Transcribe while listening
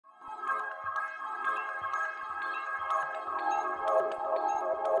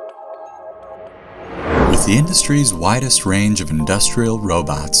With the industry's widest range of industrial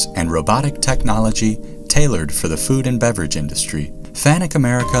robots and robotic technology tailored for the food and beverage industry, FANUC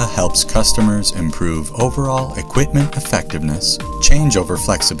America helps customers improve overall equipment effectiveness, changeover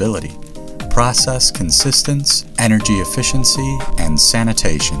flexibility, process consistency, energy efficiency, and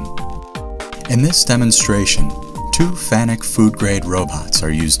sanitation. In this demonstration, 2 FANUC food-grade robots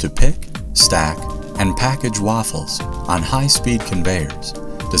are used to pick, stack, and package waffles on high-speed conveyors,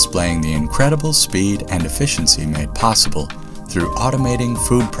 displaying the incredible speed and efficiency made possible through automating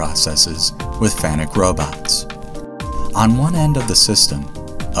food processes with FANUC robots. On one end of the system,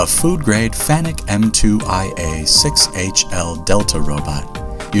 a food-grade FANUC M-2iA 6HL Delta robot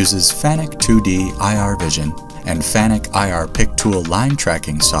uses FANUC 2D IRVision and FANUC iRPickTool line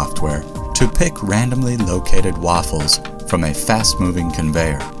tracking software to pick randomly located waffles from a fast-moving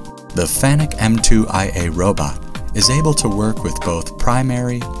conveyor. The FANUC M-2iA robot is able to work with both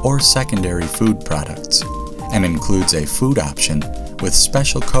primary or secondary food products and includes a food option with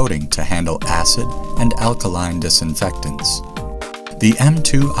special coating to handle acid and alkaline disinfectants. The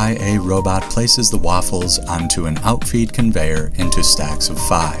M-2iA robot places the waffles onto an outfeed conveyor into stacks of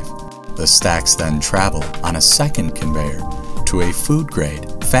 5. The stacks then travel on a second conveyor to a food-grade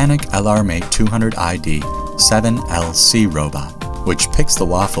FANUC LR-Mate 200ID 7LC robot, which picks the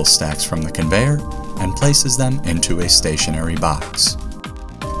waffle stacks from the conveyor and places them into a stationary box.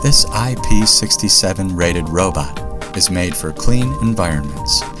 This IP67 rated robot is made for clean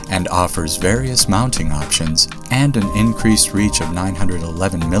environments and offers various mounting options and an increased reach of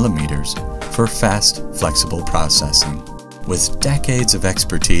 911 millimeters for fast, flexible processing. With decades of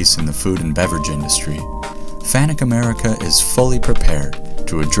expertise in the food and beverage industry, FANUC America is fully prepared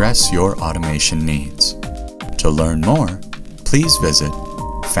to address your automation needs. To learn more, please visit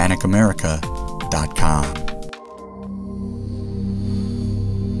fanucamerica.com.